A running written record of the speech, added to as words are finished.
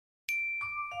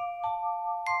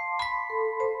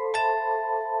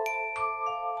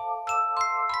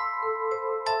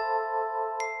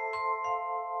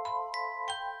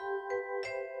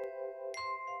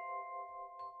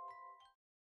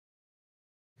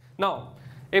Now,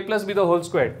 a plus b the whole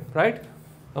squared, right?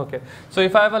 Okay. So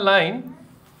if I have a line,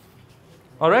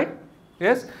 alright,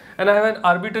 yes, and I have an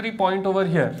arbitrary point over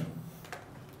here,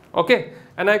 okay,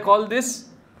 and I call this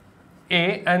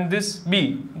a and this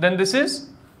b, then this is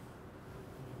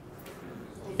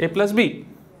a plus b,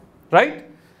 right?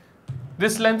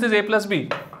 This length is a plus b,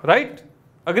 right?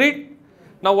 Agreed?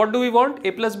 Now what do we want?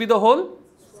 A plus b the whole?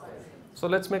 So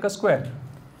let's make a square.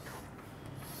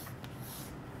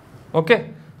 Okay.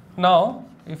 Now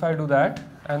if I do that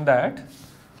and that,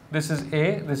 this is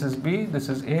a, this is b, this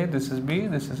is a, this is b,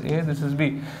 this is a, this is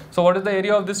b. So what is the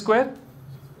area of this square?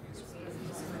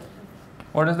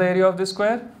 What is the area of this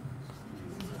square?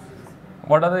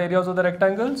 What are the areas of the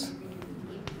rectangles?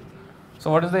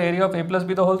 So what is the area of a plus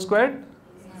b the whole squared?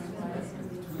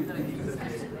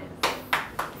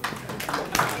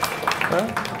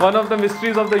 One of the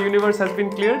mysteries of the universe has been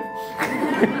cleared.